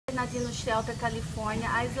Bernardino Shelter, California,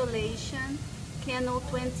 isolation, kennel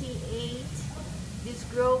 28. This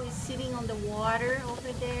girl is sitting on the water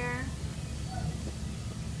over there,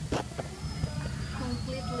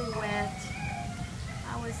 completely wet.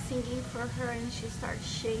 I was singing for her and she started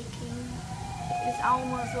shaking. It's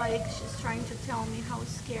almost like she's trying to tell me how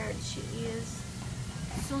scared she is.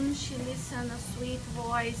 Soon she listens a sweet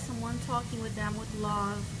voice, someone talking with them with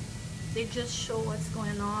love. They just show what's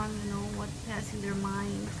going on, you know, what's passing their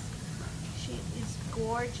minds. She is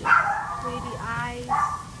gorgeous, pretty eyes,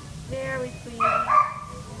 very pretty.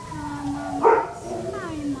 Mamas,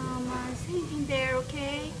 hi mamas, hang in there,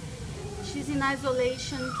 okay? She's in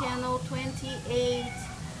isolation, kennel 28.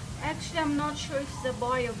 Actually, I'm not sure if it's a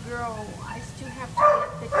boy or girl. I still have to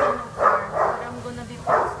get the kennel card, but I'm gonna be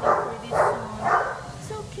posting pretty soon.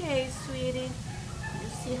 It's okay, sweetie. You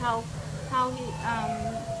see how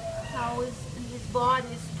his body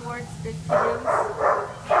is towards the fence.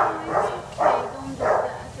 Oh, it's okay, don't do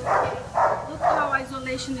that, okay? Look how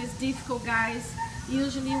isolation is difficult, guys.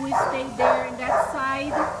 Usually we stay there in that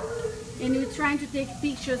side and we're trying to take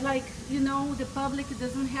pictures, like, you know, the public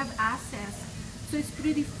doesn't have access. So it's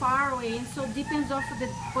pretty far away, and so depends on the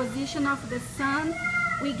position of the sun.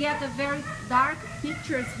 We get a very dark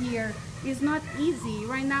pictures here. It's not easy.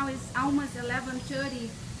 Right now it's almost 11:30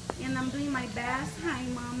 and I'm doing my best. Hi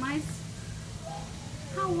mamas.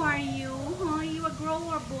 How are you? Are you a girl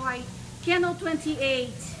or boy? Kennel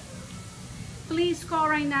 28. Please call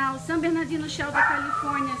right now. San Bernardino Shelter,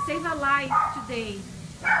 California. Save a life today.